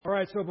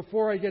right, so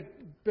before I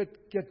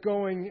get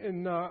going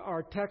in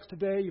our text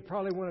today, you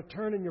probably want to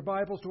turn in your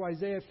Bibles to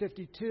Isaiah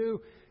 52.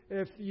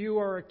 If you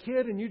are a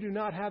kid and you do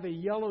not have a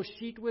yellow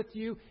sheet with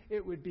you,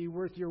 it would be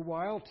worth your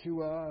while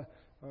to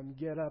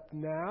get up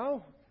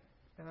now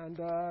and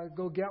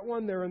go get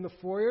one. They're in the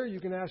foyer. You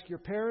can ask your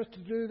parents to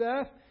do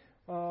that,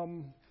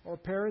 or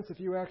parents, if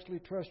you actually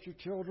trust your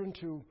children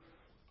to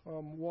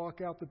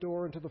walk out the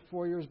door into the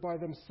foyers by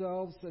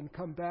themselves and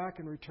come back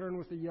and return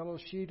with a yellow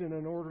sheet in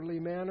an orderly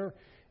manner.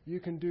 You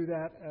can do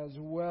that as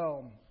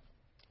well.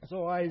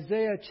 So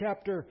Isaiah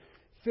chapter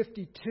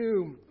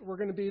 52, we're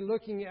going to be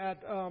looking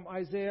at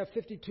Isaiah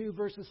 52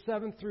 verses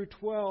 7 through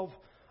 12.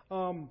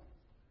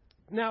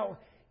 Now,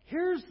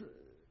 here's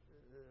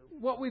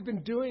what we've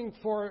been doing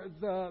for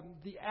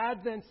the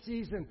Advent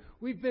season.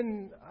 We've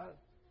been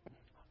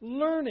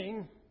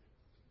learning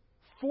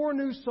 4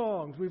 new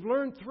songs. We've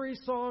learned 3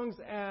 songs,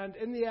 and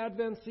in the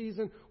Advent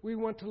season, we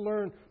want to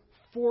learn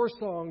 4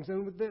 songs,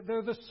 and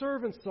they're the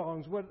servant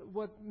songs,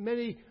 what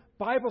many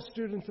Bible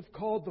students have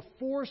called the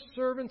 4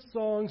 servant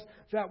songs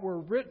that were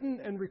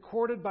written and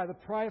recorded by the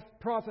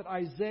prophet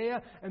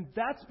Isaiah, and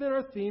that's been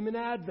our theme in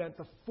Advent,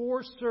 the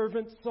 4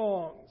 servant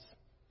songs.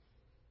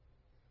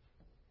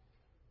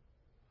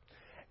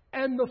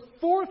 And the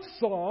 4th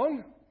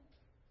song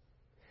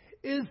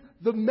is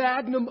the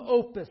magnum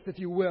opus, if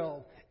you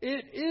will.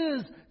 It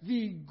is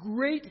the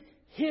great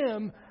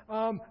hymn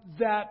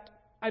that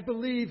I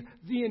believe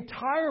the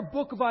entire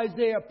book of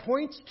Isaiah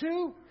points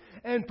to,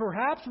 and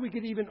perhaps we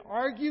could even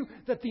argue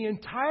that the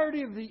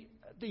entirety of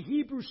the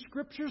Hebrew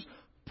Scriptures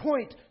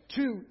point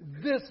to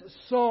this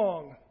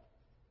song.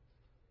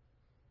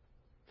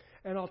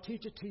 And I'll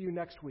teach it to you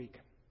next week.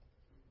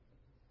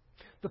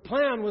 The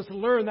plan was to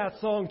learn that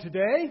song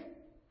today,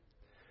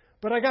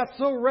 but I got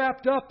so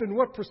wrapped up in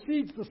what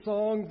precedes the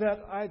song that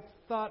I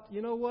thought,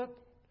 you know what?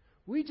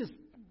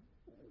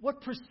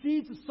 What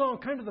precedes the song,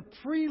 kind of the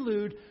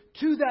prelude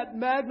to that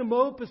magnum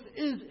opus,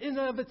 is in and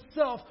of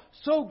itself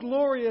so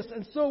glorious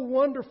and so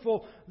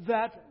wonderful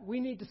that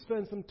we need to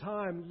spend some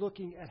time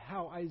looking at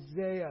how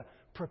Isaiah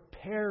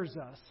prepares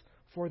us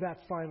for that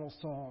final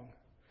song.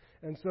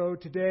 And so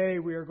today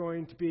we are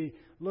going to be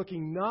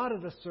looking not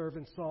at a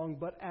servant song,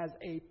 but as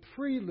a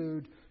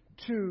prelude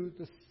to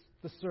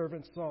the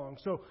servant song.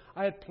 So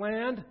I had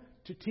planned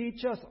to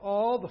teach us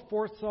all the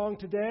 4th song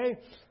today.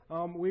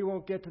 We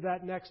won't get to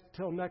that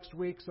till next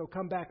week, so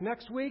come back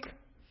next week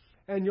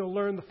and you'll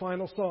learn the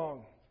final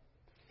song.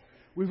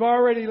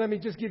 Let me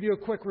just give you a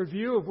quick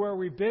review of where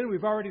we've been.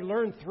 We've already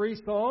learned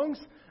 3 songs,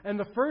 and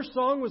the first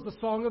song was the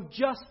song of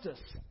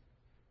justice.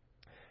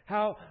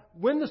 How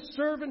when the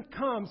servant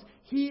comes,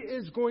 he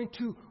is going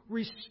to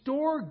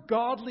restore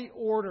godly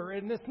order.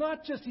 And it's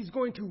not just he's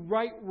going to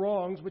right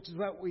wrongs, which is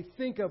what we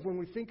think of when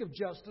we think of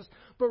justice,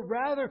 but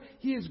rather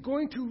he is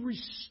going to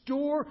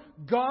restore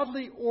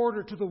godly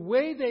order to the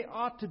way they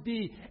ought to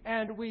be.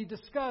 And we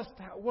discussed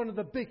how one of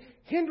the big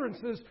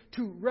hindrances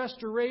to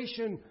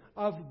restoration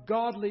of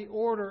godly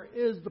order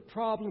is the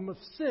problem of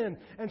sin.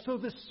 And so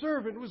this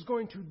servant was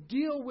going to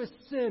deal with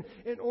sin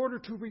in order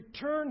to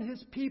return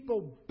his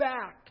people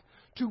back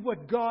to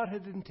what God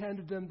had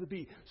intended them to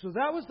be. So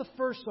that was the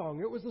first song.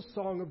 It was a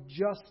song of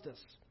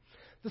justice.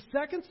 The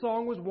second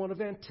song was one of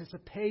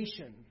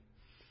anticipation.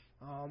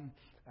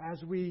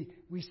 As we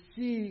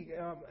see,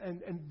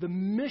 and the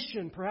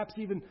mission, perhaps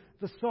even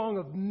the song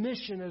of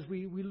mission, as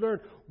we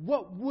learn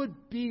what would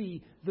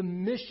be the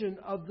mission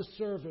of the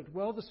servant.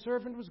 Well, the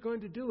servant was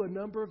going to do a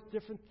number of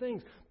different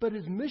things, but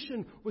his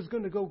mission was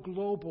going to go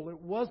global.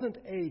 It wasn't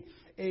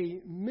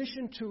a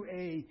mission to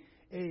a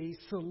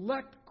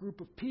select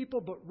group of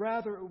people, but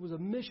rather it was a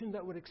mission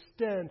that would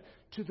extend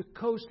to the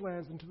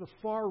coastlands and to the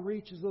far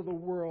reaches of the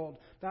world.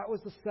 That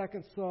was the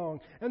second song.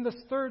 And the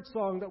third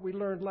song that we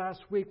learned last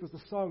week was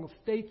the song of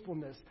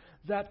faithfulness,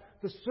 that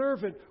the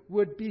servant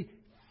would be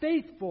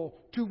faithful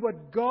to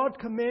what God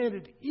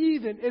commanded,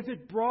 even if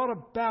it brought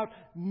about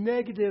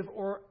negative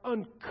or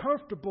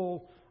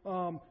uncomfortable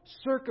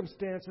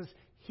circumstances.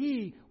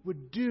 He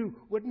would do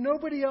what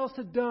nobody else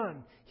had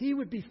done. He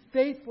would be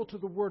faithful to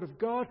the Word of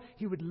God.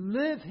 He would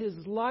live his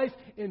life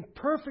in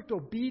perfect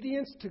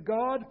obedience to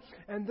God.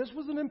 And this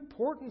was an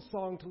important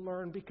song to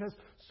learn because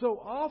so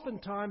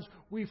oftentimes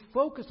we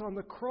focus on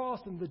the cross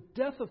and the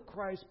death of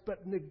Christ,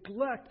 but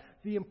neglect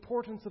the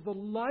importance of the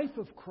life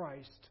of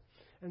Christ.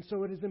 And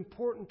so it is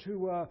important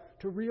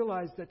to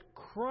realize that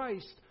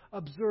Christ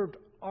observed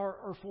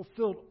or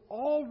fulfilled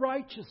all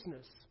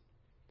righteousness.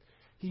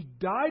 He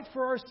died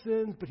for our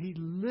sins, but He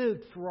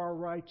lived for our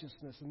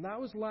righteousness. And that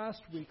was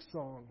last week's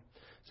song.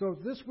 So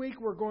this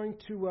week we're going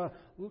to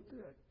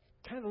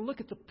kind of look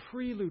at the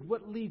prelude,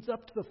 what leads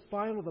up to the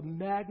final, the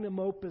magnum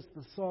opus,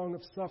 the song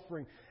of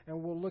suffering.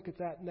 And we'll look at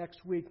that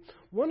next week.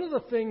 One of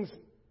the things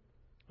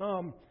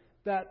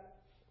that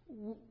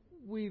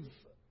we've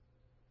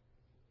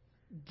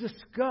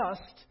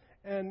discussed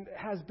and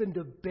has been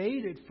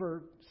debated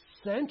for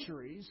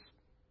centuries,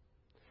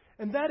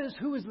 and that is,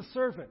 who is the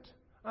servant?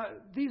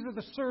 These are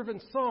the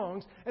servant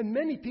songs, and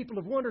many people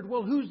have wondered,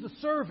 well, who's the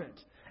servant?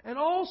 And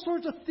all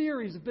sorts of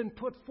theories have been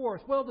put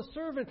forth. Well, the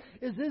servant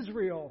is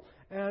Israel.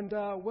 And,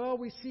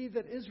 we see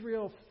that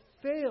Israel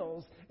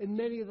fails in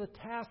many of the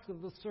tasks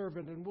of the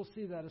servant. And we'll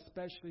see that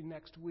especially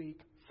next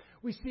week.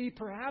 We see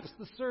perhaps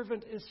the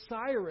servant is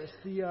Cyrus,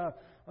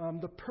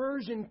 the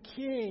Persian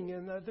king,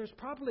 and there's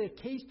probably a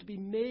case to be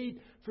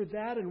made for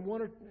that in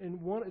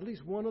at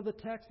least one of the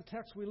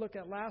texts we looked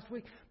at last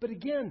week. But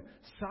again,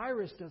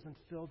 Cyrus doesn't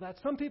fill that.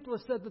 Some people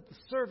have said that the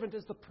servant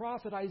is the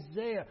prophet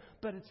Isaiah,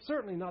 but it's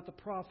certainly not the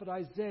prophet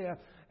Isaiah.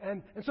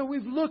 And so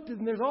we've looked,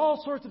 and there's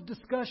all sorts of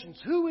discussions.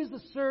 Who is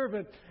the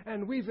servant?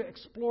 And we've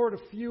explored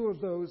a few of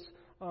those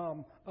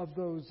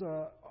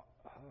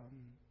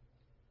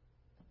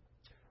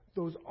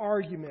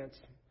arguments.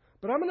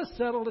 But I'm going to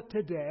settle it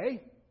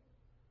today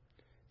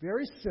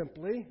very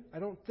simply. I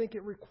don't think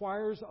it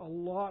requires a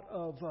lot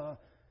of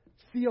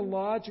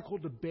theological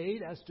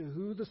debate as to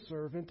who the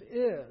servant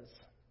is.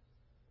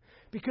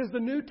 Because the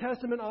New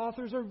Testament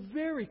authors are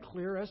very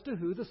clear as to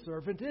who the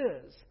servant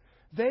is.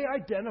 They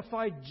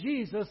identified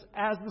Jesus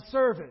as the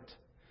servant.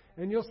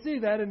 And you'll see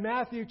that in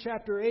Matthew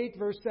chapter 8,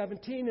 verse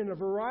 17, in a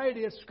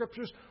variety of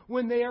scriptures,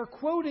 when they are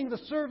quoting the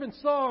servant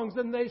songs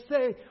and they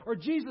say, or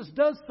Jesus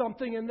does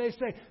something and they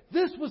say,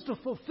 this was to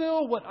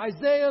fulfill what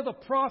Isaiah the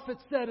prophet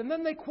said. And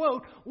then they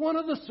quote one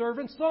of the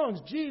servant songs.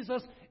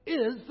 Jesus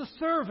is the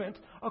servant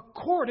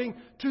according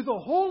to the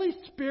Holy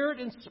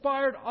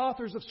Spirit-inspired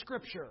authors of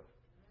Scripture.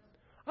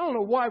 I don't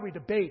know why we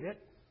debate it.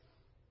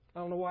 I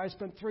don't know why I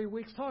spent 3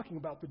 weeks talking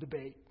about the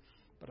debate,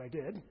 but I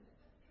did.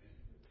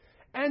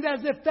 And as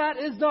if that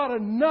is not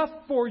enough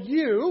for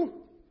you,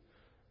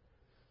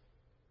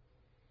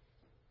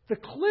 the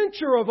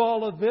clincher of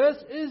all of this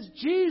is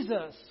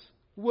Jesus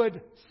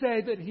would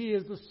say that he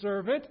is the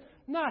servant.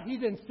 He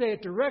didn't say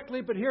it directly,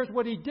 but here's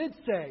what he did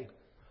say.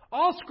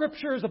 All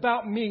Scripture is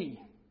about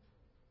me.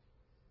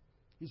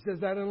 He says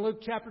that in Luke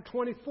chapter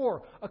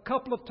 24 a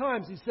couple of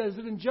times. He says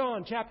it in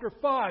John chapter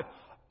 5.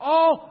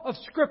 All of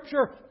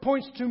Scripture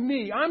points to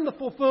me. I'm the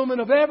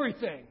fulfillment of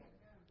everything.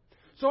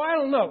 So I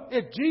don't know.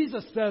 If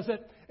Jesus says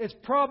it, it's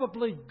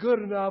probably good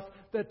enough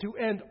that to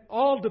end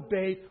all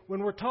debate,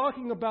 when we're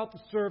talking about the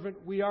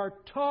servant, we are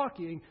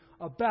talking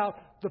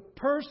about the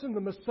person,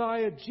 the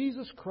Messiah,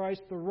 Jesus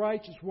Christ, the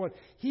righteous one.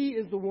 He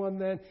is the one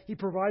then. He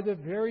provides a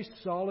very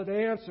solid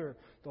answer.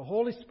 The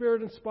Holy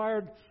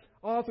Spirit-inspired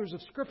authors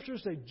of Scripture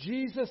say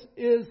Jesus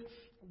is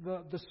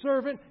the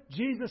servant.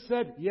 Jesus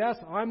said, yes,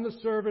 I'm the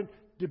servant.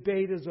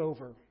 Debate is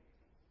over.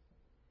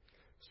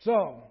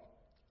 So,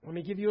 let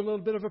me give you a little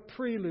bit of a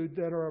prelude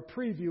then, or a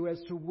preview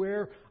as to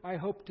where I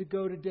hope to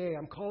go today.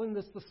 I'm calling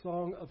this the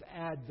Song of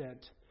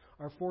Advent.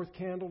 Our fourth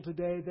candle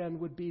today then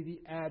would be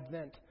the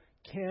Advent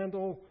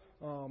candle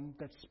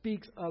that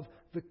speaks of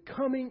the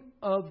coming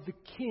of the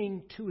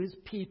King to his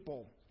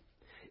people.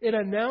 It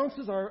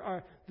announces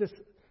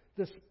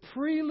this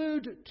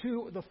prelude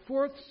to the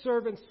fourth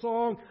servant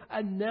song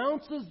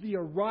announces the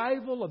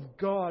arrival of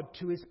God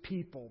to his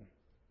people.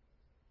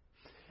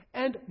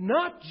 And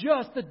not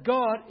just that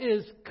God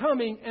is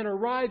coming and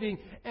arriving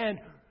and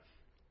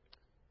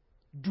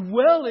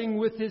dwelling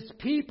with his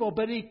people,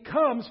 but he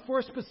comes for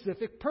a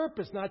specific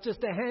purpose, not just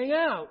to hang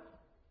out,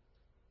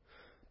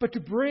 but to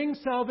bring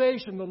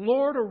salvation. The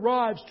Lord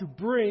arrives to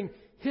bring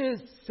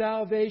his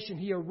salvation.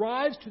 He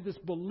arrives to this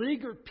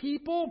beleaguered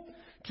people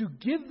to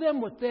give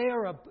them what they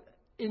are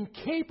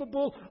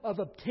incapable of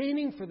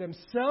obtaining for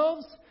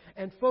themselves.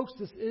 And folks,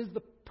 this is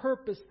the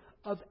purpose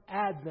of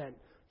Advent.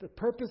 The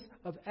purpose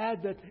of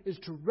Advent is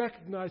to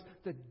recognize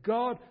that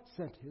God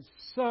sent his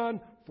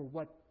Son for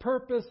what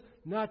purpose?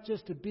 Not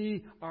just to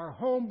be our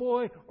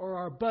homeboy or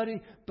our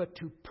buddy, but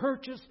to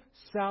purchase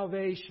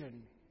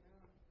salvation.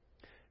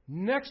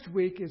 Next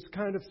week is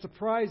kind of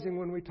surprising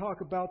when we talk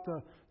about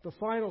the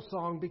final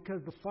song,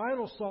 because the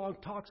final song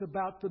talks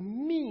about the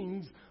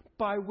means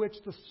by which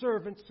the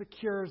servant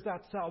secures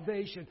that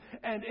salvation.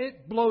 And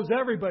it blows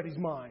everybody's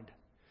mind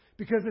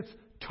because it's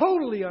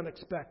totally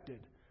unexpected.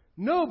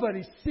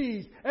 Nobody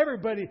sees,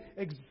 everybody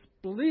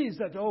believes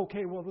that,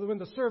 okay, well, when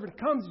the servant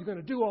comes, he's going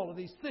to do all of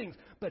these things.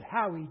 But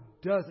how he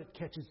does it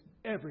catches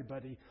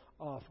everybody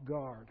off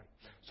guard.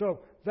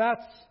 So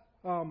that's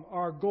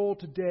our goal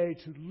today,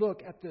 to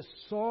look at this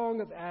song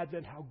of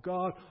Advent, how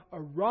God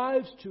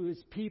arrives to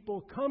his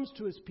people, comes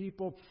to his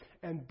people,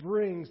 and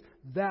brings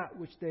that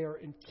which they are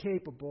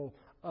incapable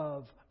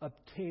of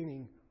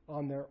obtaining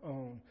on their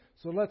own.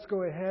 So let's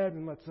go ahead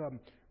and let's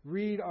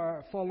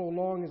follow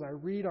along as I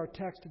read our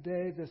text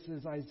today. This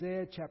is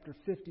Isaiah chapter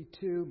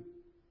 52.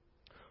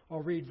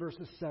 I'll read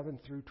verses 7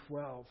 through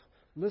 12.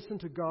 Listen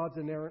to God's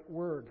inerrant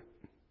word.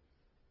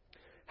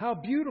 How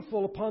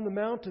beautiful upon the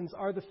mountains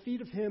are the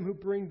feet of him who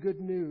bring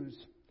good news,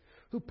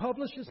 who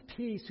publishes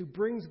peace, who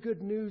brings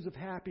good news of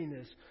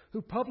happiness,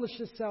 who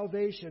publishes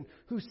salvation,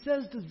 who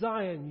says to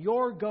Zion,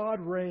 your God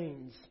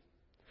reigns.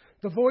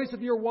 The voice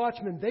of your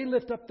watchmen, they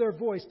lift up their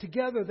voice.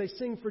 Together they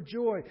sing for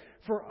joy.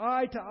 For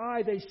eye to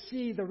eye they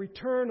see the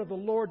return of the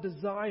Lord to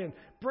Zion.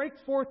 Break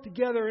forth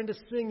together into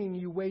singing,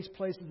 you waste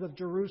places of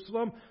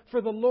Jerusalem.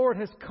 For the Lord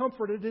has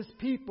comforted His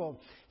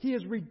people. He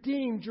has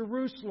redeemed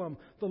Jerusalem.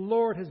 The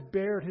Lord has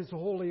bared His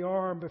holy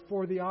arm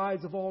before the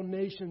eyes of all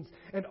nations.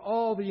 And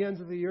all the ends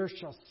of the earth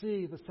shall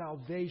see the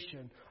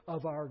salvation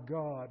of our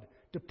God.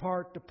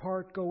 Depart,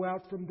 depart, go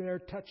out from there,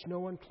 touch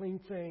no unclean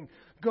thing.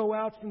 Go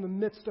out from the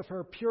midst of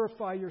her,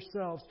 purify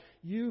yourselves,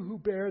 you who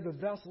bear the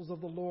vessels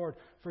of the Lord.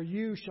 For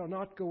you shall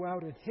not go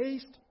out in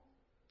haste,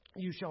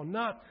 you shall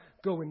not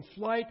go in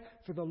flight,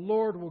 for the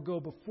Lord will go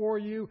before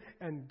you,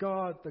 and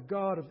God, the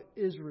God of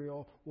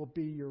Israel, will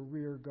be your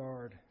rear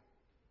guard.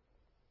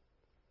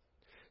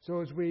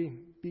 So as we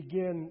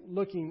begin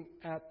looking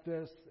at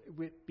this,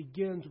 it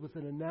begins with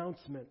an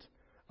announcement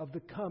of the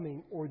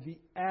coming or the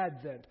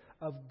advent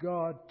of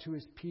God to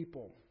His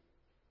people.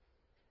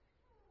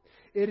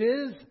 It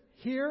is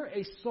here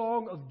a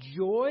song of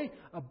joy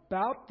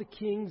about the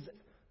King's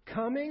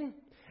coming.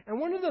 And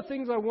one of the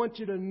things I want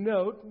you to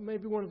note,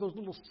 maybe one of those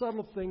little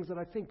subtle things that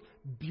I think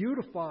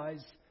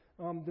beautifies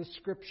this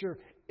scripture,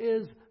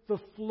 is the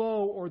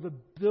flow or the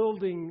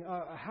building,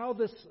 how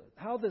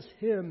this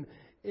hymn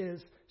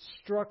is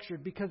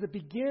structured, because it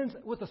begins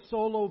with a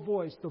solo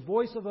voice, the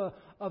voice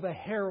of a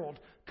herald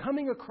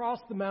coming across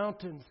the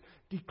mountains,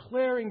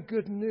 declaring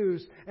good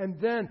news, and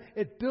then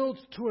it builds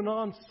to an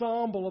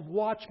ensemble of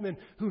watchmen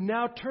who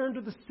now turn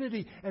to the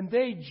city and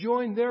they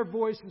join their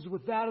voices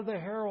with that of the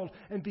herald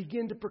and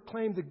begin to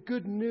proclaim the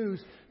good news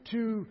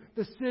to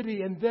the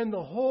city, and then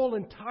the whole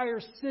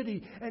entire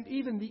city and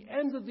even the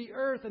ends of the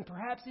earth and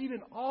perhaps even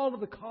all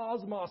of the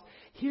cosmos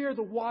hear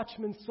the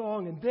watchman's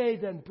song, and they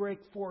then break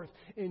forth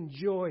in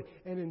joy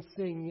and in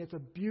singing. It's a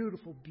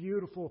beautiful,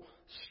 beautiful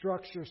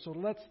structure. So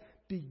let's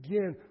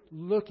begin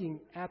looking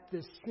at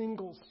this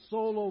single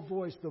solo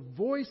voice, the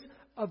voice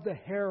of the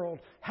herald.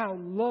 How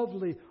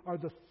lovely are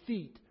the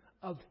feet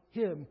of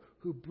him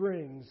who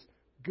brings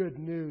good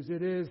news.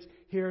 It is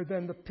here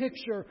then the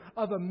picture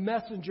of a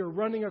messenger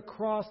running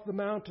across the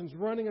mountains,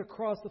 running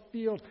across the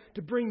field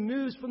to bring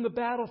news from the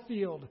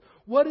battlefield.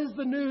 What is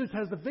the news?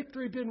 Has the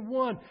victory been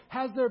won?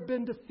 Has there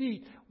been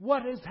defeat?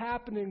 What is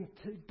happening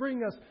to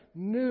bring us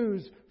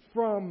news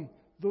from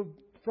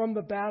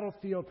the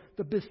battlefield?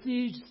 The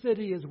besieged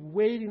city is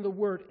waiting the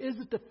word. Is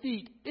it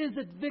defeat? Is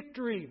it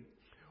victory?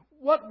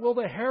 What will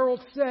the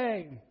herald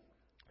say?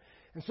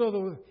 And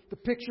so the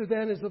picture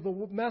then is of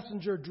the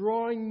messenger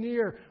drawing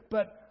near.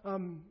 But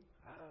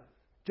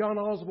John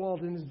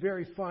Oswald, in his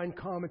very fine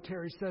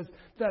commentary, says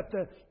that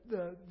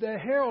the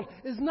herald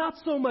is not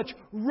so much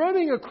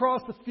running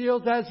across the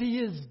fields as he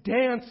is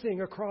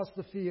dancing across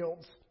the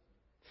fields.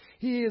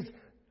 He is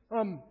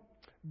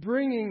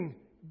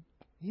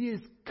He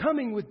is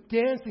coming with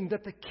dancing,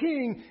 that the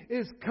King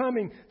is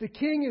coming. The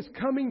King is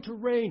coming to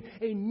reign.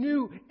 A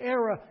new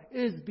era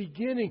is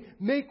beginning.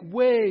 Make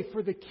way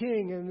for the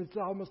King. And it's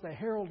almost the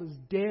herald is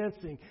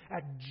dancing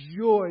at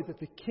joy that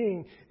the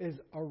King is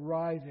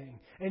arriving.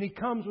 And he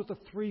comes with a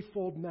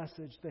threefold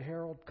message. The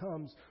herald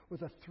comes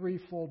with a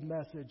threefold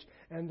message.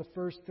 And the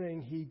first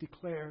thing he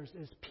declares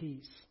is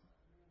peace.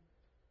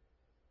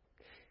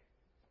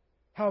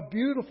 How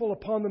beautiful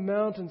upon the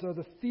mountains are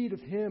the feet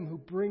of him who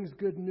brings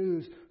good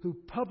news, who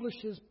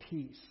publishes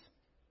peace.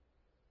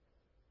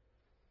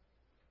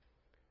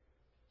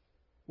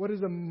 What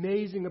is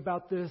amazing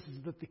about this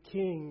is that the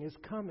King is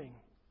coming.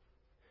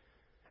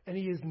 And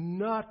he is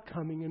not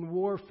coming in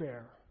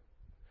warfare,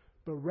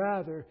 but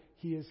rather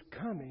he is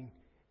coming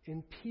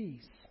in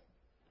peace.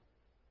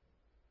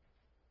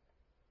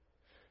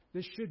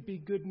 This should be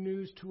good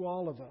news to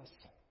all of us.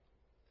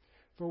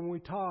 For when we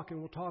talk, and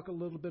we'll talk a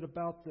little bit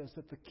about this,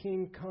 that the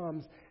King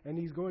comes and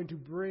he's going to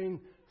bring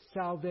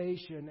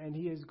salvation and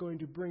he is going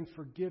to bring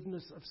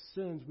forgiveness of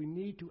sins, we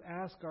need to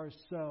ask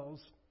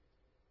ourselves,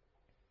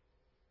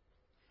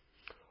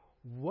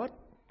 what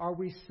are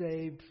we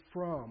saved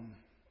from?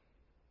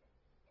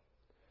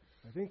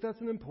 I think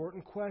that's an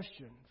important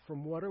question.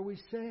 From what are we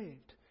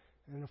saved?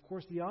 And of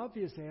course, the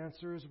obvious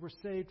answer is we're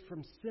saved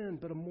from sin,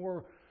 but a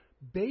more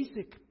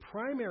basic,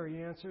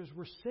 primary answer is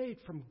we're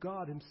saved from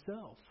God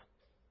Himself.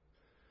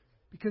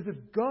 Because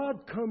if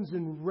God comes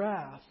in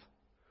wrath,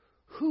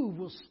 who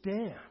will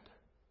stand?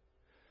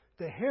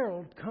 The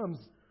herald comes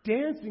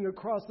dancing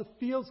across the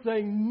field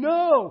saying,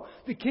 no,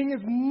 the King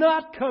is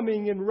not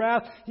coming in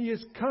wrath. He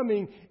is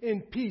coming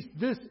in peace.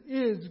 This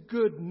is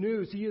good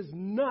news. He is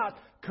not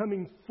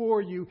coming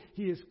for you.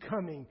 He is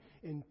coming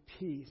in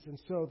peace. And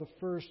so the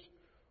first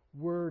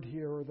word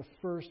here, or the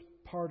first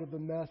part of the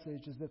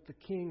message, is that the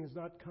King is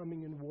not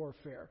coming in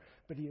warfare,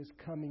 but he is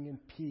coming in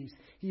peace.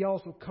 He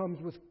also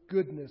comes with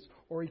goodness,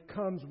 or he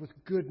comes with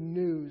good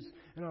news.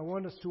 And I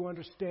want us to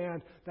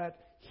understand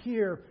that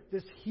here,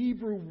 this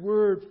Hebrew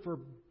word for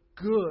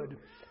good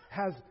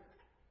has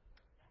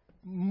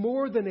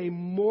more than a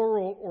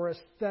moral or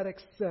aesthetic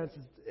sense.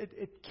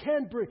 It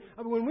can bring,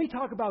 when we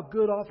talk about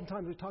good,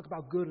 oftentimes we talk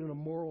about good in a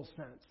moral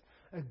sense,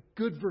 a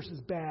good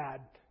versus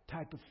bad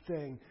type of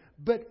thing.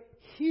 But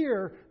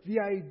here, the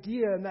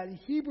idea, and that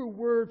Hebrew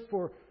word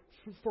for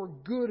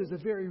good is a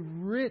very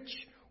rich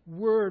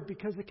word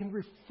because it can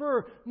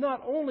refer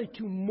not only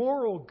to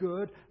moral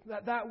good,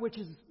 that which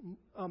is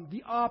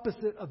the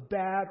opposite of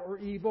bad or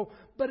evil,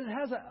 but it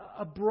has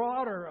a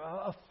broader,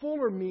 a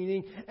fuller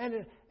meaning, and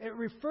it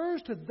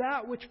refers to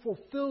that which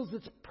fulfills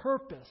its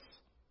purpose.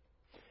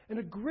 And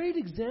a great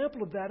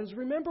example of that is,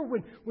 remember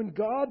when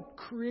God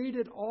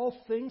created all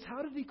things,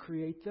 how did He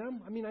create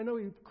them? I mean, I know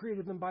He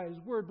created them by His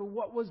word, but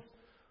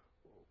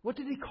what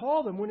did He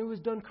call them when He was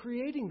done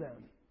creating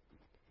them?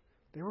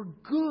 They were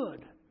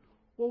good.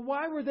 Well,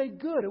 why were they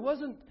good?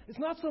 It's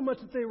not so much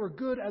that they were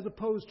good as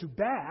opposed to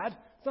bad.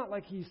 It's not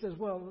like He says,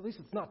 well, at least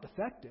it's not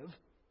defective.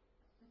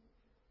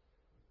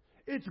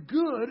 It's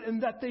good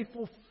in that they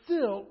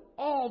fulfill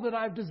all that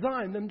I've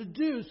designed them to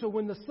do. So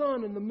when the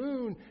sun and the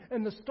moon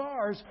and the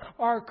stars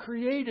are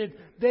created,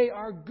 they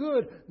are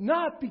good,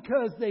 not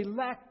because they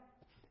lack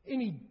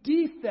any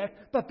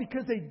defect, but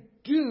because they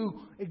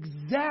do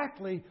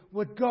exactly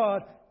what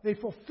they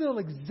fulfill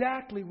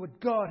exactly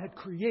what God had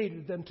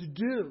created them to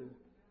do.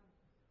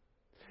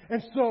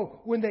 And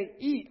so when they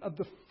eat of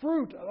the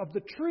fruit of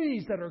the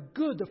trees that are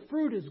good, the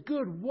fruit is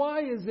good.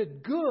 Why is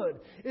it good?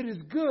 It is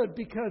good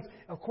because,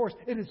 of course,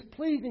 it is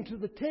pleasing to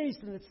the taste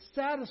and it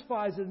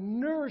satisfies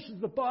and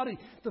nourishes the body.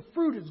 The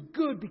fruit is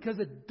good because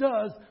it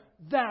does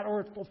that,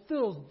 or it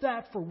fulfills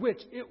that for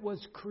which it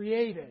was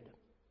created.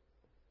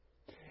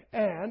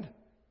 And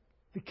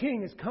the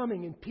King is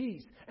coming in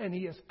peace, and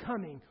He is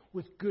coming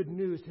with good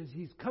news.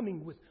 He's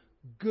coming with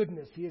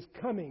goodness. He is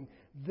coming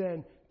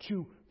then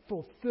to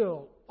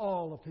fulfill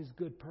all of His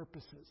good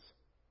purposes.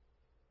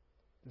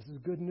 This is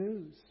good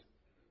news.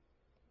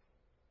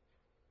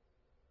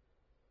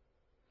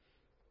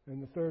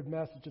 And the third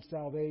message of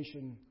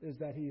salvation is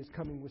that He is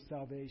coming with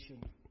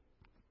salvation.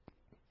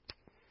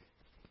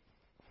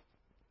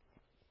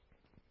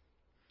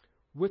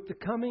 With the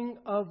coming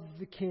of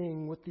the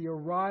King, with the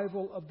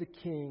arrival of the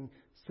King,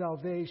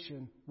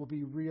 salvation will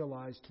be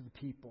realized to the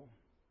people.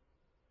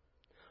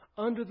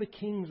 Under the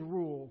King's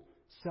rule,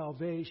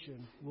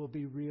 salvation will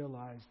be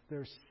realized.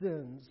 Their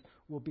sins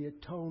will be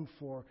atoned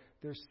for.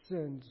 Their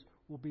sins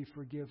will be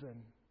forgiven.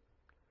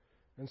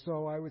 And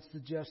so I would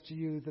suggest to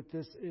you that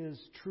this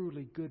is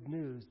truly good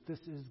news.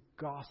 This is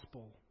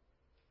gospel.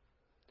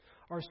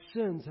 Our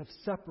sins have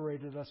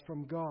separated us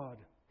from God.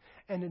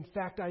 And in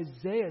fact,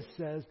 Isaiah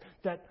says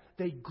that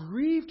they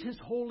grieved His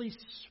Holy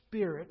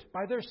Spirit.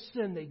 By their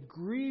sin, they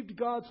grieved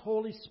God's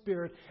Holy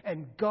Spirit,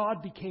 and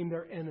God became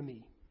their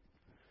enemy.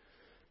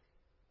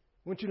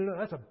 I want you to know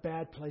that's a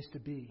bad place to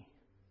be.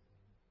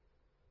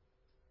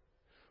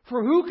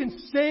 For who can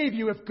save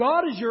you? If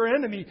God is your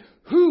enemy,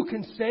 who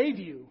can save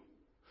you?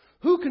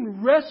 Who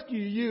can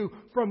rescue you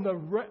from the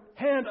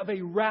hand of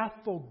a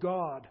wrathful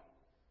God?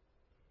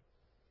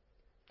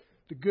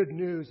 The good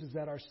news is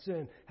that our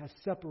sin has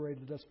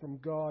separated us from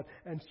God,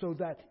 and so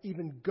that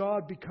even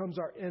God becomes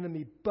our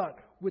enemy. But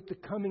with the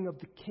coming of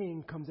the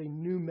King comes a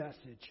new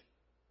message.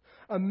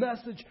 A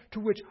message to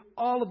which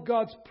all of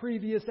God's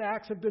previous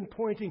acts have been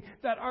pointing,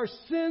 that our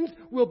sins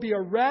will be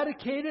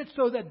eradicated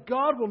so that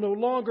God will no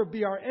longer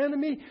be our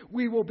enemy.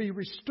 We will be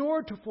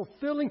restored to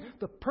fulfilling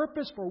the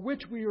purpose for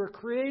which we were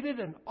created,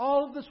 and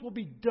all of this will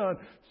be done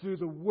through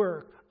the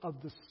work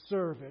of the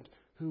servant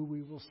who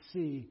we will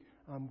see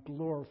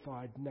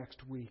glorified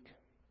next week.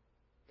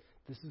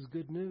 This is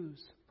good news.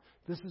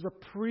 This is a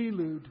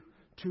prelude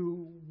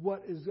to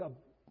what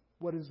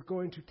is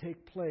going to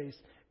take place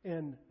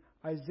in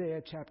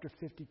Isaiah chapter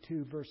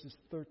 52, verses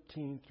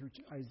 13 through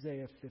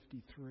Isaiah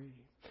 53.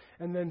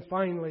 And then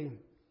finally,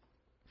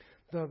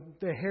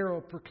 the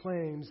herald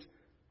proclaims,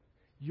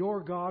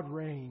 "Your God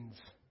reigns."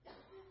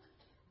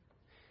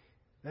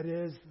 That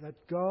is,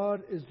 that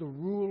God is the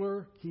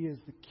ruler. He is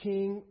the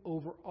king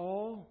over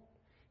all.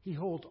 He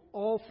holds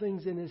all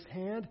things in His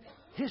hand.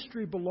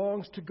 History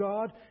belongs to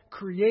God.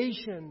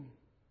 Creation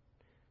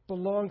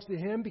belongs to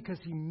Him because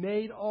He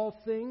made all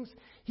things.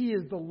 He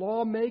is the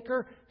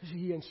lawmaker.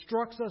 He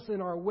instructs us in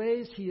our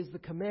ways. He is the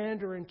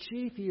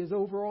commander-in-chief. He is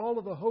over all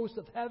of the hosts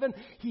of heaven.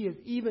 He is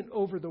even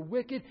over the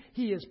wicked.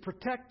 He is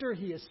protector.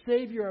 He is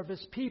savior of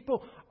His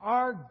people.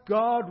 Our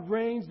God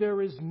reigns.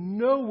 There is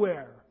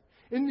nowhere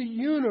in the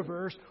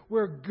universe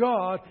where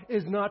God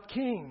is not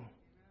king.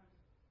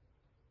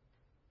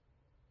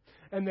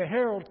 And the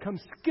herald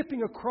comes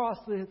skipping across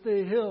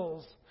the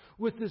hills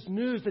with this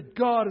news that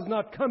God is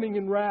not coming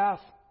in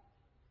wrath.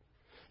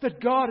 That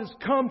God has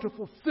come to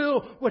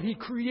fulfill what He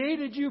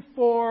created you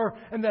for,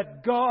 and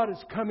that God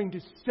is coming to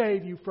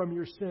save you from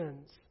your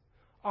sins.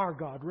 Our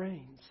God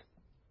reigns.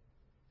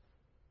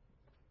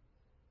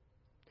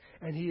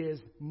 And He is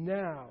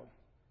now,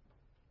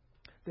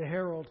 the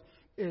herald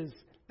is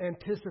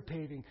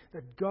anticipating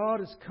that God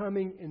is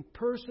coming in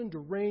person to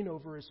reign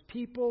over His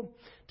people,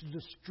 to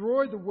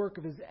destroy the work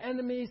of His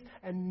enemies,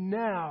 and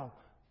now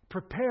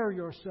prepare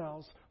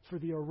yourselves for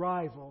the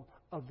arrival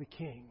of the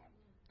King.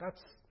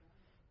 That's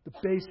the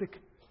basic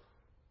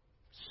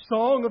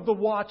song of the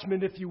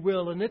watchman, if you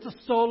will, and it's a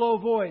solo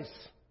voice.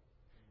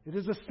 It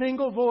is a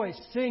single voice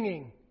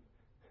singing.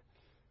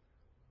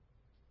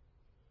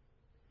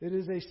 It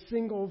is a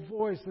single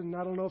voice, and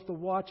I don't know if the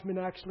watchmen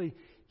actually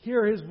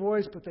hear his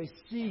voice, but they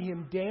see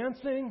him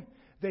dancing.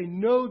 They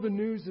know the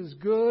news is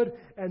good,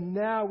 and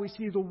now we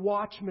see the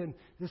watchmen.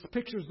 This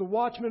pictures the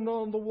watchmen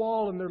on the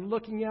wall, and they're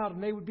looking out,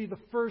 and they would be the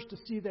first to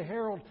see the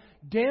herald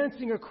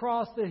dancing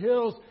across the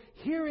hills,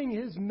 hearing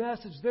his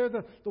message. They're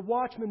the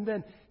watchmen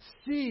then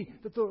see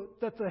that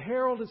the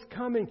herald is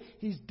coming.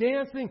 He's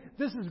dancing.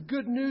 This is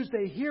good news.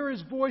 They hear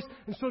his voice,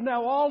 and so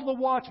now all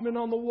the watchmen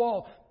on the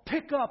wall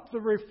pick up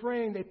the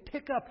refrain. They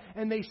pick up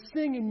and they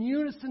sing in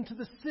unison to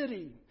the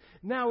city.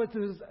 Now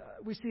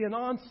we see an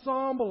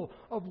ensemble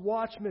of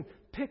watchmen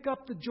pick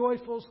up the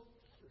joyful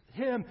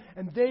hymn,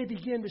 and they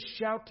begin to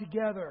shout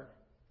together.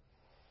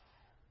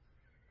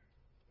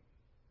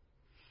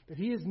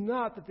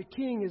 That the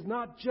king is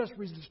not just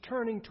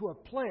returning to a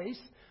place,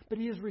 but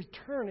he is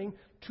returning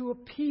to a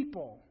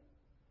people.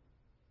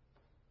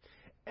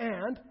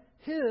 And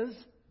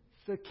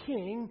the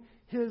king,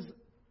 his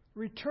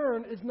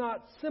return is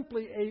not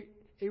simply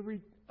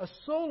a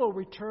solo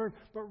return,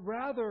 but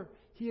rather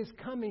he is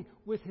coming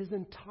with his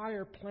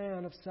entire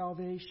plan of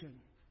salvation.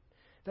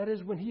 That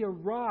is, when he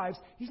arrives,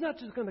 he's not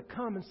just going to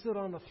come and sit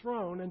on a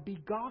throne and be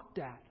gawked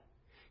at.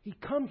 He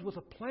comes with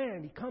a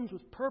plan. He comes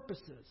with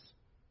purposes.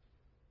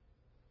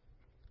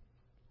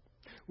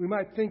 We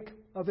might think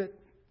of it,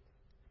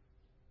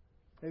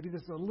 maybe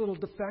this is a little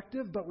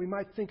defective, but we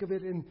might think of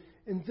it in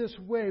this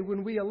way.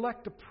 When we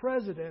elect a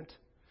president,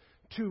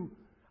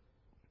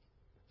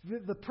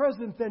 the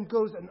president then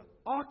goes and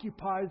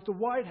occupies the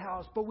White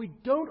House, but we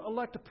don't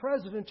elect a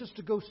president just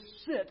to go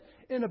sit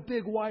in a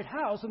big White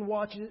House in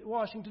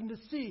Washington,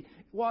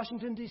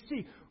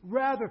 D.C.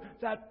 Rather,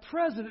 that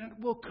president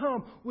will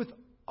come with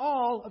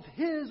all of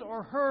his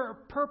or her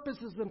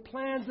purposes and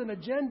plans and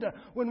agenda.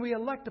 When we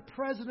elect a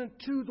president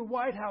to the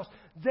White House,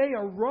 they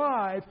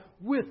arrive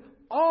with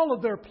all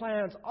of their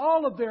plans,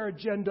 all of their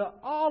agenda,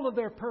 all of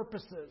their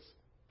purposes.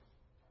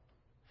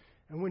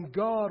 And when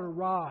God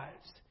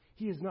arrives,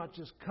 He is not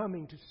just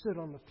coming to sit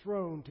on the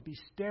throne to be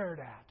stared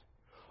at,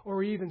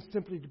 or even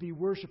simply to be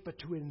worshipped, but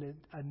to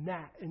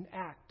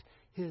enact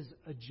His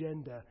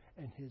agenda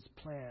and His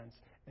plans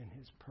and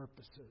His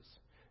purposes.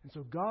 And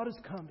so God is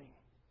coming.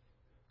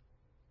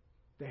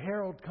 The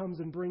herald comes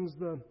and brings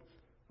the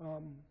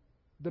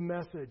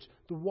message.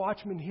 The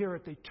watchmen hear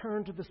it. They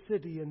turn to the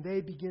city and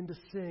they begin to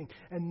sing.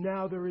 And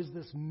now there is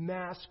this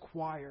mass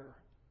choir.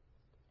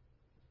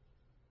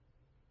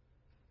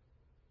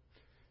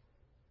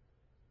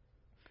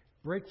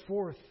 Break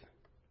forth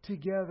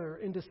together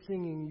into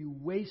singing, you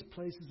waste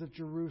places of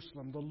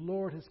Jerusalem. The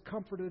Lord has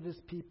comforted His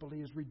people.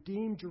 He has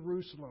redeemed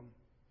Jerusalem.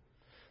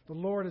 The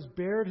Lord has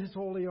bared His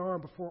holy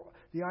arm before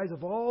the eyes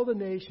of all the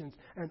nations,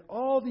 and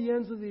all the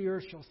ends of the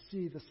earth shall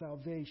see the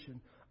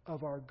salvation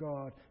of our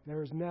God.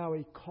 There is now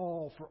a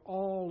call for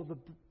all of the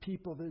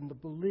people in the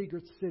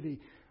beleaguered city.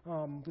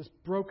 This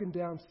broken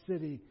down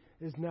city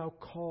is now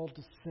called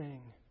to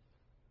sing.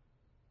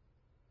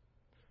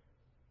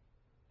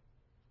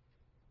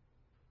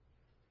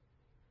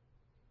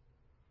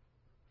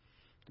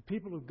 The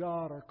people of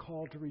God are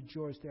called to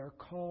rejoice. They are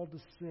called to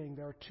sing.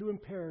 There are two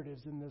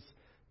imperatives in this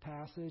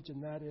passage,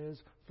 and that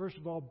is, first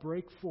of all,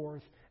 break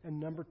forth, and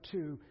number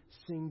two,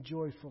 sing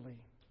joyfully.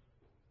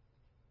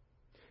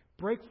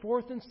 Break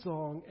forth in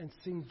song and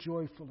sing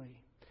joyfully.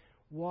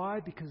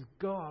 Why? Because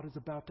God is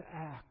about to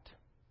act.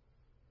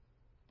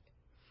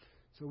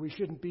 So we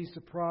shouldn't be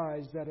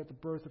surprised that at the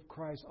birth of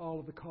Christ, all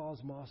of the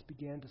cosmos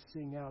began to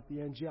sing out.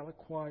 The angelic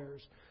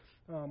choirs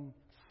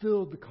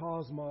filled the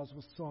cosmos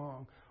with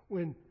song.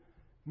 When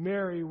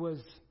Mary was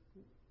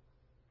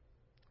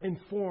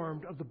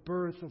informed of the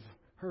birth of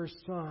her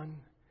son,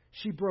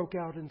 she broke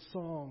out in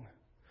song.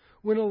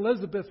 When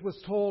Elizabeth was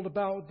told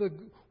about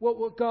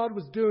what God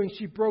was doing,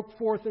 she broke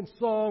forth in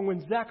song.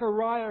 When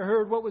Zechariah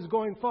heard what was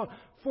going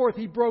forth,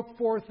 he broke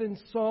forth in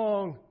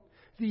song.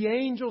 The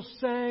angels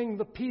sang,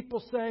 the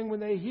people sang. When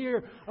they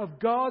hear of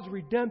God's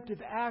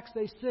redemptive acts,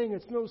 they sing.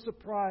 It's no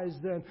surprise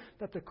then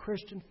that the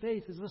Christian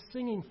faith is a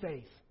singing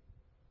faith.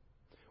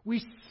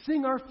 We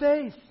sing our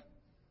faith.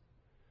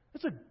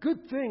 That's a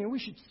good thing, and we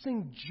should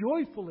sing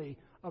joyfully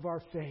of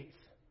our faith.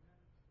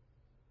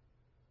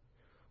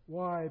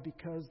 Why?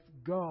 Because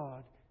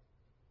God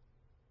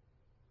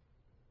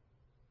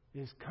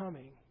is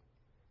coming,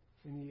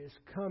 and He is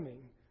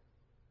coming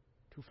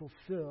to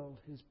fulfill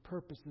His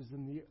purposes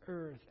in the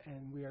earth,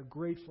 and we are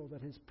grateful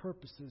that His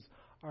purposes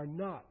are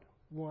not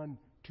one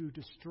to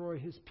destroy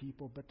His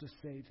people, but to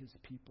save His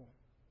people.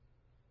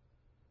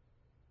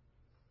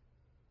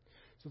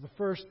 So the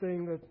first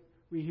thing that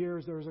we hear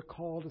is there is a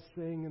call to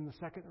sing, and the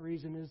second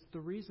reason is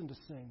the reason to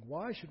sing.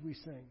 Why should we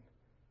sing?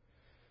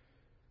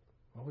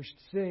 Well, we should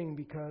sing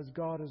because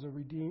God is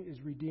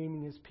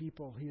redeeming His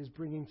people. He is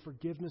bringing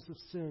forgiveness of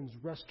sins,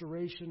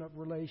 restoration of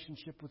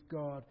relationship with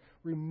God,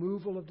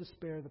 removal of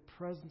despair. The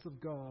presence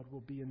of God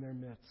will be in their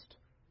midst.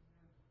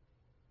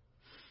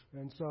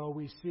 And so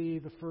we see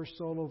the first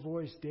solo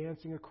voice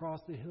dancing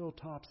across the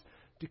hilltops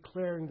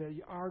declaring that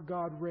our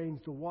God reigns.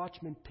 The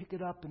watchmen pick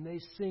it up and they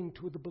sing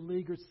to the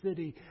beleaguered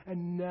city.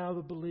 And now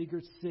the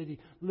beleaguered city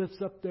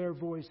lifts up their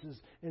voices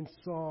in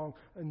song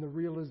and the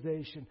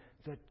realization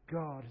that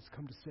God has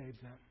come to save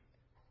them.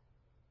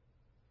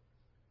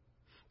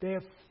 They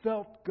have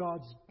felt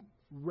God's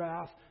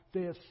wrath.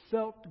 They have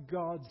felt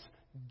God's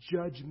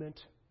judgment.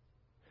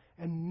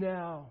 And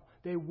now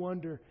they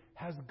wonder,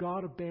 has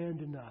God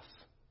abandoned us?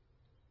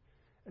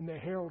 And the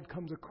herald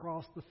comes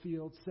across the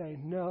field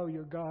saying, no,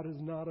 your God has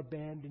not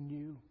abandoned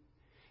you.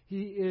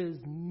 He is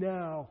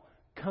now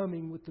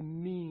coming with the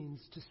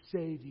means to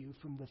save you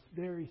from the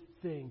very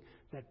thing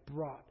that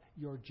brought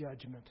your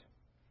judgment.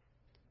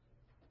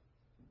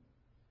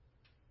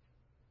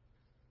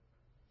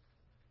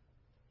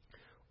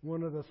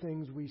 One of the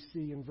things we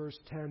see in verse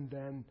 10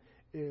 then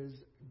is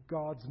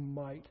God's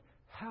might.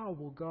 How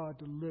will God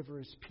deliver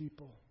His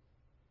people?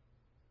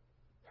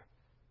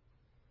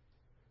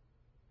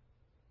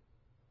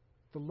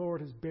 The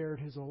Lord has bared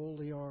His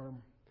holy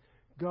arm.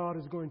 God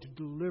is going to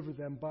deliver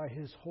them by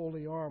His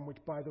holy arm, which,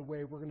 by the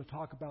way, we're going to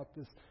talk about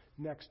this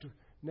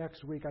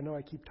next week. I know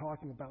I keep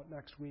talking about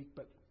next week,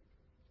 but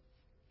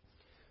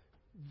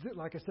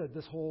like I said,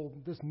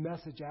 this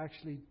message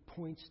actually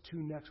points to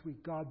next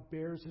week. God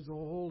bears His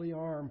holy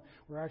arm.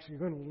 We're actually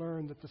going to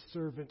learn that the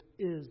servant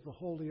is the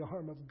holy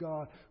arm of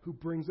God who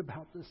brings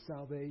about this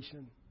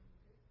salvation.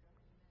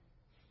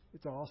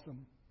 It's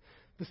awesome.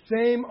 The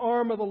same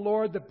arm of the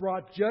Lord that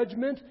brought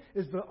judgment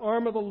is the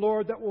arm of the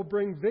Lord that will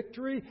bring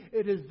victory.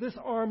 It is this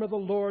arm of the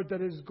Lord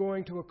that is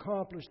going to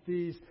accomplish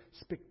these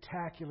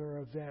spectacular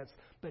events.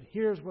 But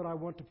here's what I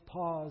want to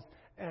pause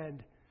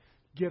and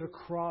get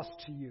across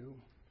to you.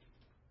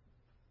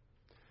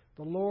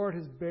 The Lord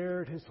has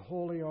bared His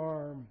holy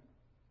arm,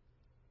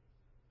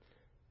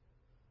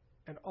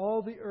 and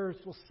all the earth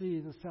will see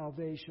the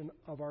salvation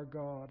of our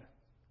God.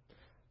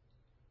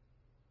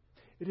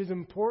 It is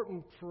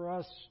important for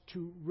us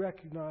to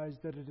recognize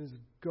that it is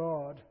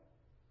God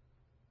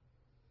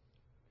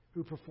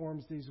who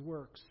performs these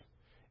works.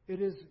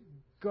 It is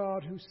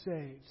God who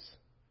saves.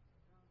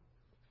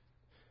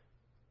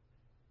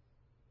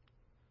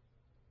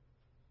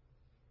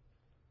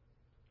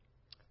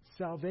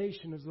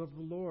 Salvation is of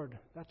the Lord.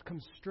 That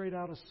comes straight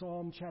out of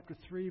Psalm chapter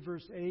 3,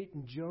 verse 8,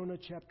 and Jonah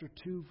chapter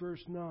 2,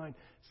 verse 9.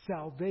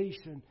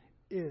 Salvation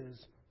is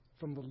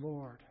from the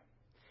Lord.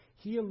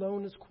 He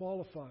alone is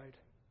qualified.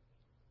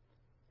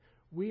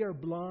 We are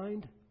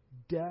blind,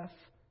 deaf,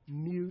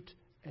 mute,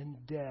 and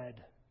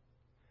dead,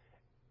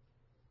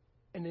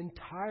 and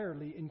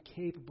entirely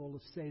incapable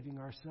of saving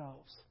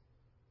ourselves.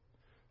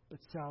 But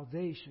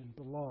salvation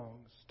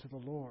belongs to the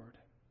Lord.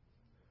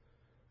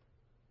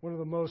 One of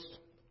the most,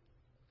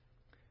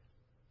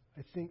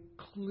 I think,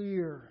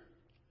 clear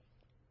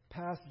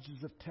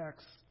passages of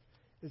text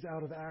is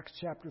out of Acts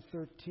chapter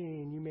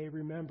 13. You may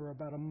remember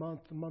about a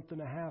month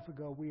and a half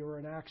ago, we were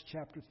in Acts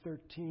chapter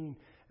 13.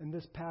 And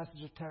this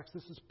passage of text,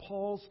 this is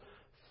Paul's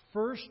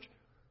first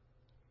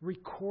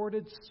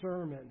recorded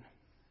sermon.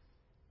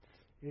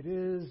 It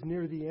is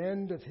near the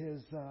end of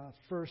his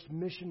first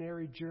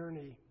missionary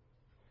journey.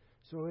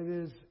 So it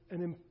is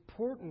an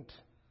important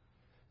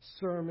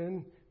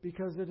sermon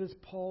because it is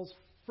Paul's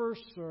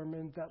first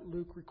sermon that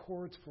Luke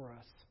records for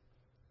us.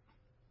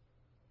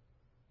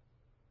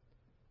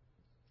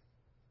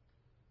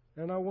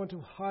 And I want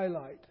to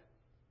highlight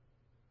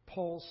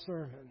Paul's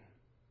sermon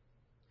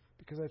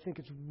because I think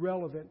it's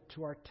relevant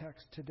to our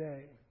text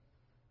today.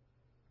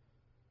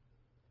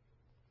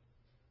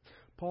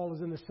 Paul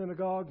is in the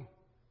synagogue,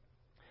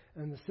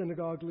 and the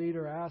synagogue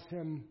leader asks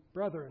him,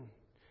 "Brethren,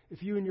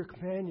 if you and your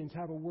companions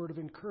have a word of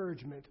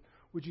encouragement,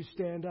 would you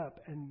stand up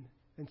and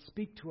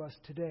speak to us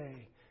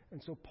today?"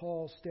 And so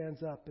Paul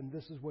stands up, and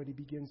this is what he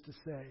begins to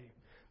say.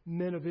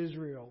 "Men of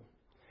Israel,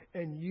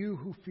 and you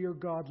who fear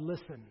God,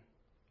 listen.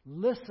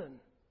 Listen.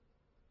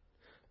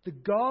 The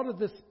God of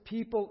this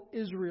people,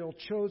 Israel,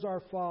 chose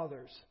our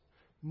fathers."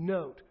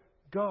 Note,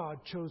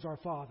 God chose our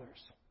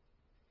fathers.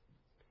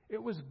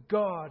 It was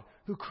God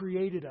who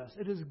created us.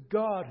 It is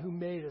God who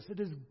made us. It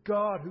is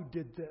God who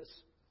did this.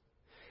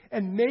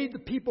 And made the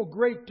people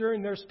great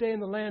during their stay in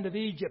the land of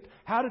Egypt.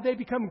 How did they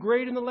become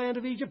great in the land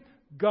of Egypt?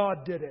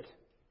 God did it.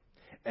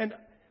 And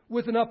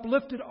with an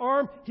uplifted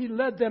arm, He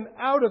led them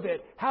out of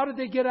it. How did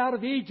they get out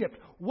of Egypt?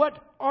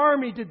 What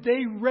army did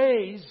they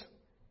raise?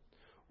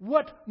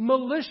 What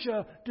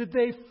militia did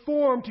they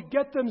form to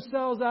get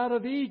themselves out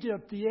of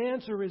Egypt? The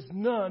answer is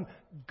none.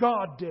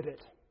 God did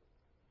it.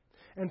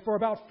 And for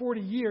about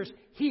 40 years,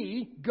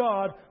 He,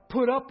 God,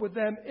 put up with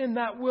them in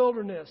that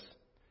wilderness.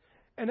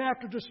 And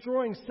after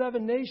destroying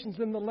 7 nations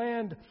in the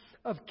land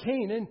of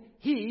Canaan,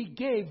 He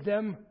gave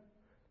them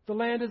the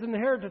land as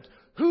inheritance.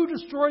 Who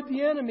destroyed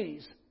the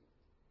enemies?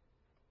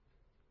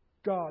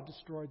 God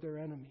destroyed their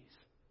enemies.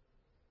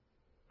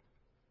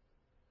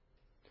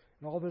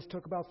 And all this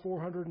took about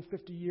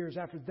 450 years.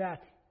 After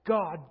that,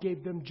 God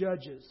gave them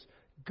judges.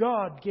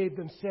 God gave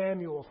them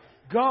Samuel.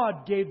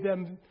 God gave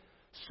them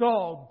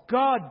Saul.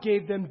 God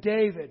gave them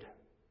David.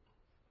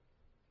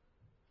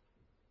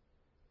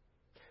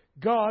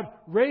 God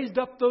raised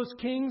up those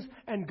kings,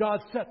 and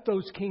God set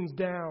those kings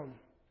down.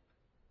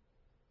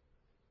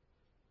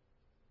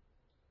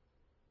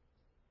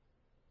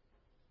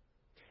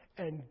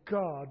 And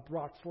God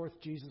brought forth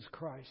Jesus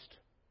Christ,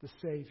 the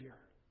Savior,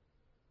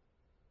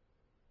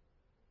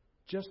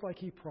 just like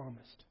He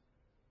promised.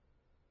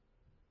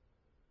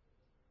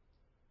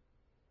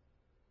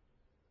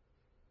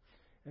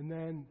 And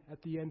then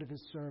at the end of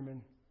His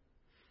sermon,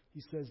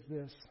 He says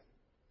this: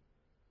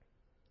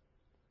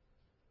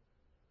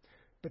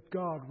 "But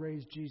God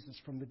raised Jesus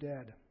from the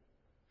dead,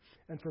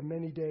 and for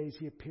many days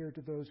He appeared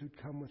to those who'd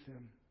come with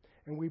Him.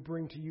 And we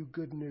bring to you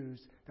good news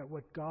that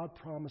what God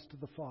promised to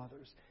the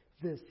fathers,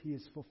 this He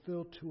has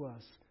fulfilled to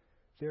us,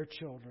 their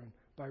children,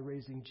 by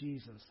raising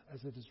Jesus,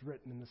 as it is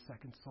written in the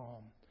second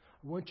Psalm."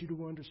 I want you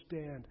to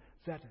understand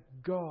that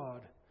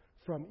God,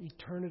 from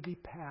eternity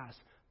past,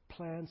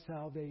 planned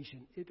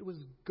salvation. It was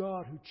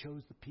God who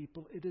chose the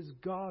people. It is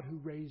God who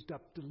raised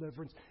up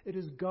deliverance. It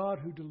is God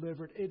who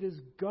delivered. It is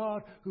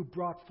God who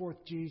brought forth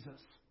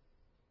Jesus.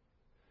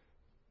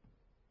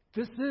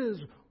 This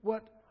is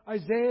what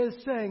Isaiah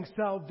is saying.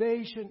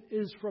 Salvation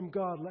is from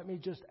God. Let me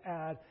just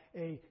add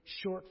a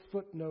short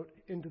footnote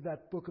into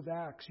that book of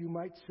Acts. You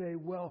might say,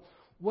 well,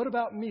 what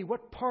about me?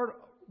 What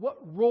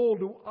role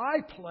do I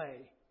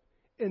play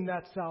in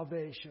that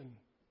salvation?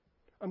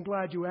 I'm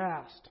glad you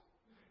asked,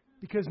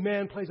 because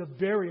man plays a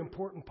very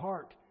important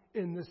part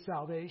in this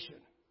salvation.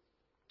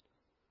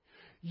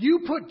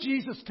 You put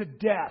Jesus to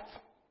death.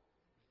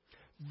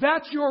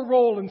 That's your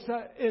role in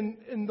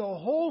the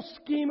whole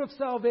scheme of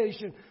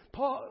salvation.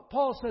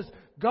 Paul says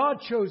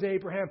God chose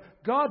Abraham.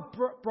 God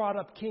brought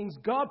up kings.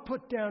 God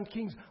put down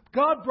kings.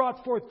 God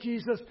brought forth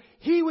Jesus.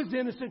 He was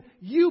innocent.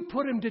 You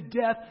put Him to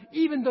death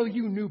even though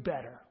you knew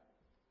better.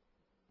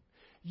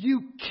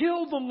 You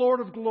killed the Lord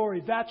of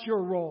glory. That's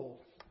your role.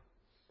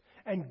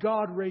 And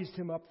God raised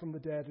Him up from the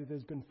dead. It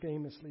has been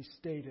famously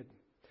stated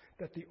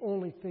that the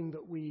only thing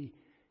that we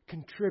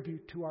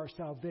contribute to our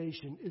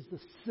salvation is the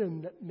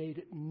sin that made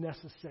it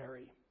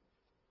necessary.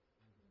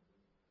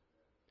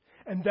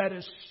 And that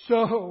is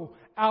so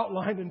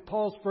outlined in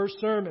Paul's first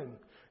sermon.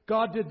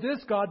 God did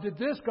this, God did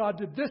this, God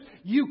did this.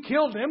 You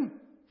killed Him.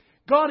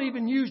 God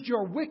even used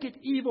your wicked,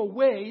 evil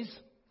ways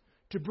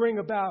to bring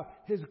about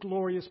His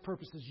glorious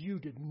purposes. You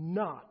did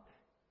not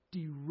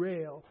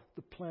derail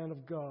the plan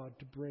of God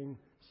to bring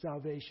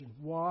salvation.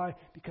 Why?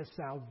 Because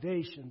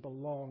salvation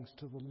belongs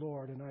to the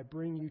Lord. And I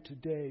bring you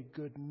today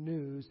good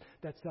news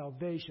that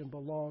salvation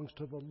belongs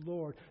to the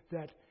Lord,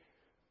 that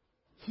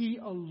He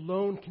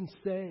alone can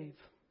save.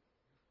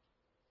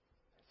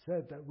 I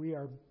said that we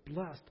are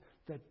blessed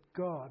that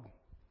God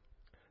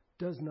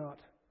is not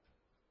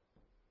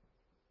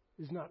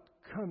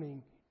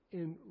coming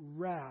in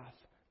wrath.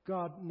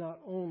 God not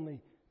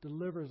only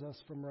delivers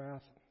us from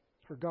wrath,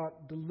 for God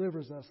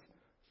delivers us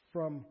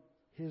from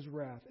His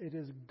wrath. It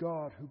is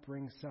God who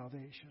brings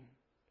salvation.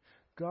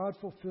 God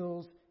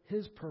fulfills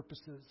His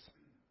purposes.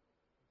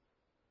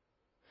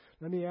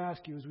 Let me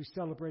ask you, as we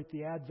celebrate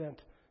the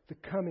Advent, the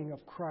coming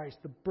of Christ,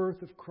 the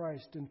birth of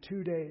Christ in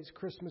 2 days,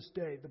 Christmas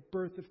Day, the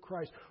birth of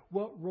Christ,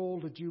 what role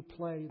did you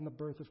play in the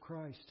birth of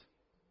Christ?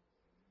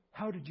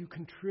 How did you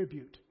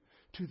contribute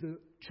to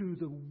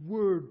the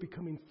Word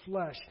becoming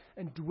flesh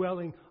and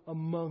dwelling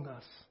among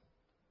us?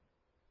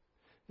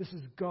 This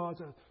is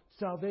God's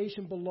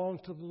salvation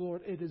belongs to the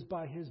Lord. It is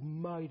by His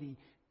mighty,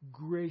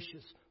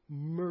 gracious,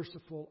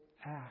 merciful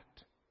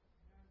act.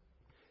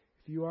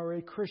 If you are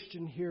a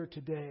Christian here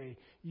today,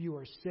 you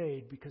are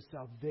saved because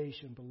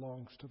salvation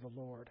belongs to the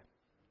Lord.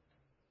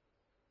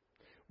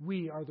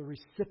 We are the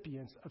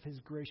recipients of His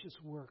gracious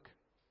work.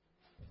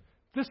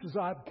 This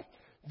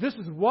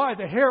is why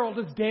the herald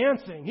is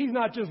dancing. He's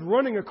not just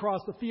running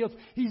across the fields.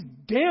 He's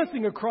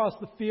dancing across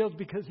the fields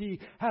because he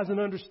has an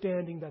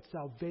understanding that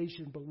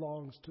salvation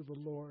belongs to the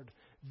Lord.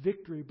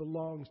 Victory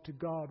belongs to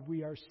God.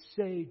 We are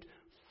saved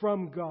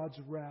from God's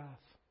wrath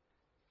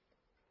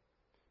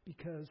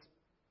because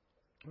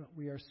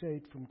we are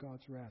saved from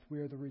God's wrath. We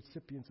are the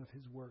recipients of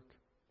His work.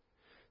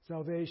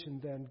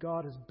 Salvation, then,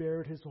 God has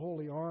bared His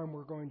holy arm.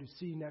 We're going to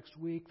see next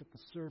week that the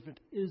servant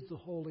is the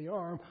holy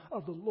arm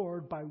of the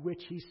Lord by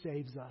which He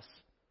saves us.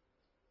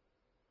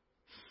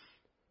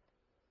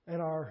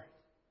 And our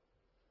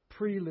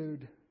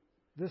prelude,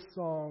 this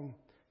song,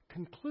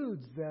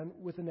 concludes then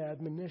with an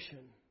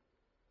admonition.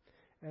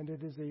 And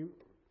it is a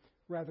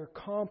rather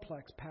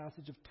complex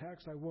passage of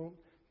text. I won't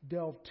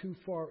delve too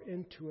far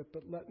into it,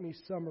 but let me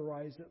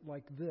summarize it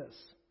like this.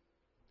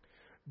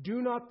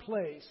 Do not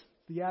place,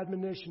 the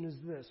admonition is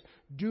this,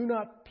 do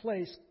not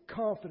place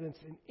confidence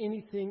in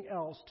anything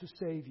else to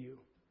save you.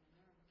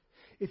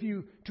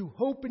 To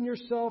hope in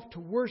yourself, to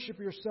worship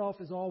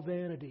yourself is all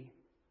vanity.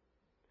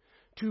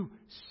 To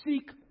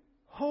seek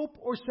hope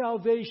or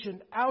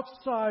salvation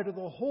outside of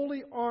the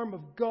holy arm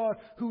of God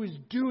who is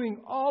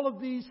doing all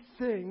of these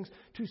things,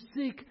 to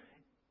seek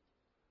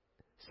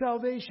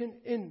salvation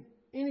in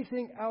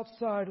anything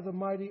outside of the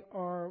mighty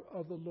arm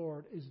of the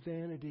Lord is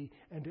vanity,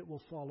 and it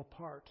will fall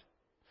apart.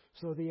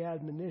 So the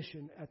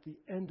admonition at the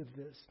end of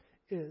this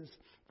is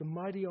the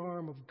mighty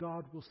arm of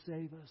God will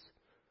save us.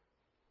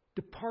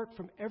 depart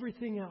from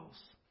everything else.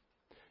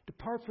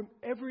 Depart from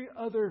every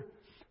other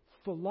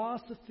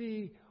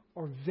philosophy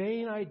or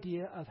vain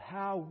idea of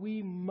how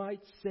we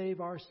might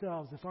save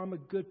ourselves. If I'm a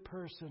good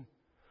person,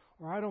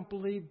 or I don't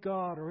believe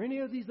God, or any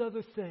of these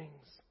other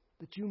things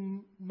that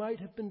you might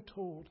have been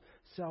told,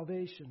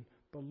 salvation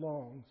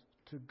belongs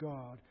to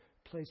God.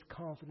 Place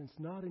confidence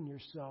not in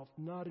yourself,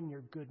 not in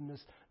your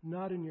goodness,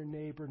 not in your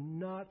neighbor,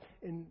 not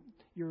in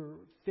your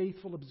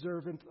faithful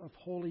observance of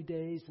holy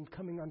days and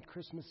coming on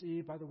Christmas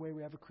Eve. By the way,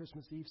 we have a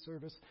Christmas Eve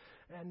service.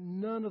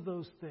 And none of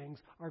those things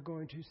are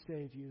going to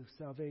save you.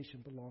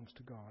 Salvation belongs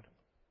to God.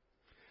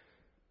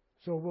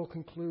 So we'll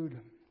conclude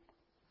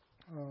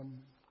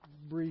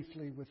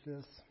briefly with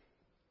this.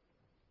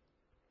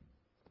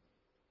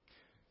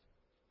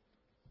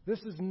 This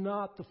is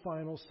not the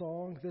final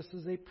song. This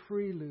is a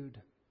prelude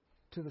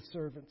to the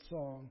servant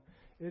song.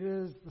 It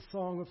is the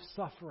song of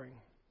suffering.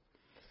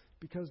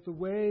 Because the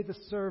way the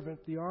servant,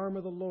 the arm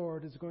of the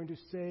Lord, is going to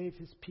save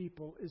his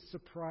people is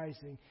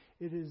surprising.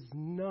 It is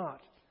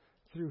not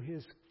through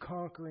his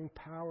conquering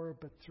power,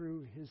 but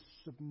through his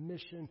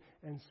submission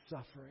and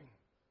suffering.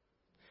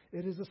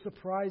 It is a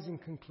surprising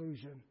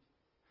conclusion.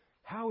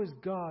 How is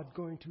God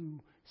going to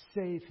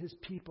save his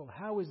people?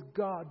 How is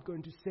God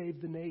going to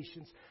save the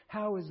nations?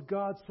 How is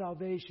God's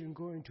salvation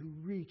going to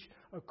reach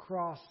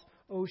across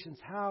oceans?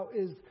 How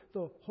is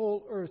the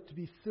whole earth to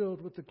be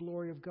filled with the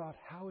glory of God?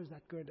 How is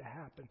that going to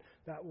happen?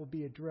 That will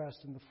be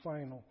addressed in the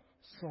final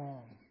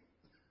song.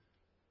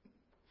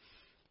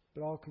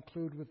 But I'll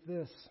conclude with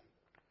this.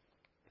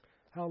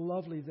 How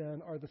lovely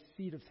then are the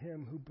feet of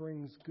him who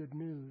brings good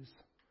news.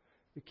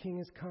 The King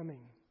is coming.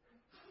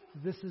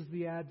 This is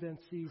the Advent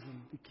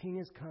season. The King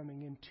is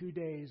coming. In 2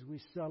 days we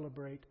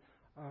celebrate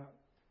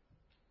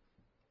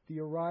the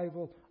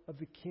arrival of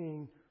the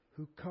King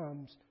who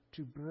comes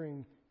to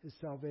bring his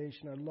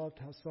salvation. I loved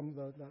how some of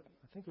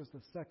I think it was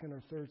the second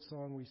or third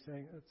song we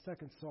sang,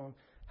 second song,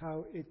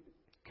 how it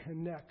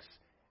connects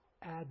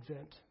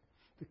Advent,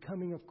 the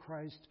coming of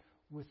Christ,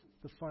 with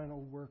the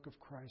final work of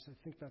Christ. I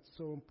think that's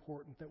so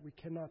important that we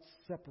cannot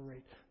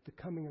separate the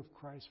coming of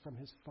Christ from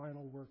his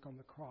final work on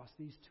the cross.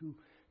 These two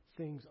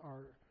things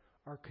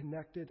are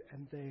connected,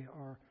 and they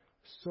are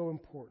so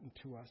important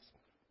to us.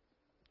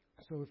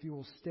 So if you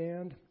will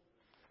stand,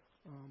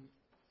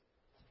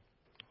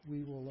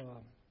 we will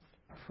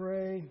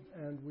pray,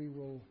 and we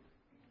will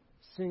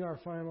sing our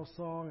final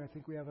song. I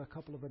think we have a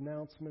couple of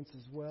announcements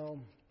as well.